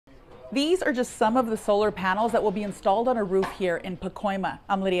These are just some of the solar panels that will be installed on a roof here in Pacoima.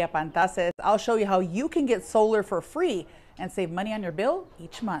 I'm Lydia Pantases. I'll show you how you can get solar for free and save money on your bill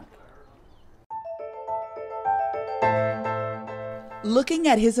each month. Looking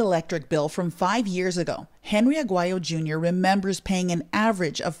at his electric bill from 5 years ago, Henry Aguayo Jr. remembers paying an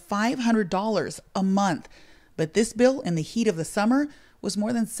average of $500 a month. But this bill in the heat of the summer was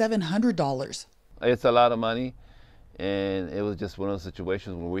more than $700. It's a lot of money, and it was just one of those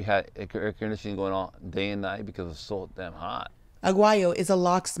situations where we had air conditioning going on day and night because it was so damn hot. Aguayo is a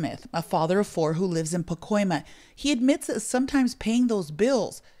locksmith, a father of 4 who lives in Pacoima. He admits that sometimes paying those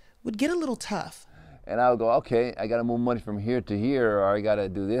bills would get a little tough. And I would go, okay, I got to move money from here to here, or I got to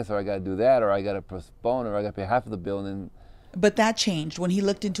do this, or I got to do that, or I got to postpone, or I got to pay half of the bill. And then... But that changed when he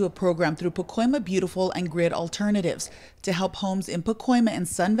looked into a program through Pacoima Beautiful and Grid Alternatives to help homes in Pacoima and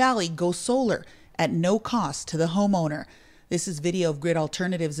Sun Valley go solar at no cost to the homeowner. This is video of Grid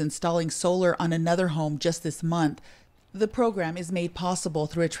Alternatives installing solar on another home just this month. The program is made possible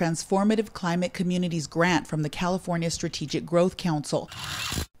through a Transformative Climate Communities grant from the California Strategic Growth Council.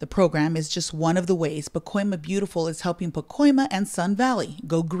 The program is just one of the ways Pacoima Beautiful is helping Pacoima and Sun Valley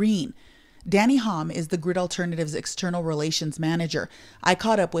go green. Danny Hom is the Grid Alternatives External Relations Manager. I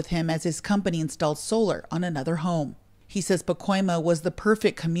caught up with him as his company installed solar on another home. He says Pacoima was the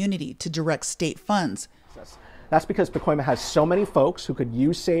perfect community to direct state funds. That's because Pacoima has so many folks who could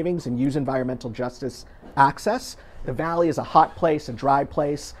use savings and use environmental justice access. The valley is a hot place, a dry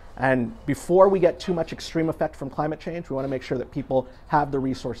place, and before we get too much extreme effect from climate change, we want to make sure that people have the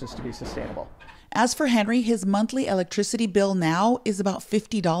resources to be sustainable. As for Henry, his monthly electricity bill now is about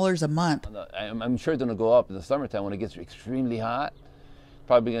 $50 a month. I'm sure it's going to go up in the summertime when it gets extremely hot,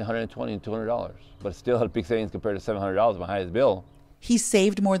 probably $120 and $200, but still a big savings compared to $700, my highest bill. He's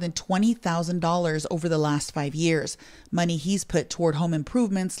saved more than $20,000 over the last 5 years, money he's put toward home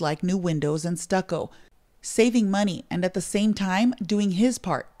improvements like new windows and stucco, saving money and at the same time doing his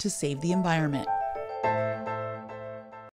part to save the environment.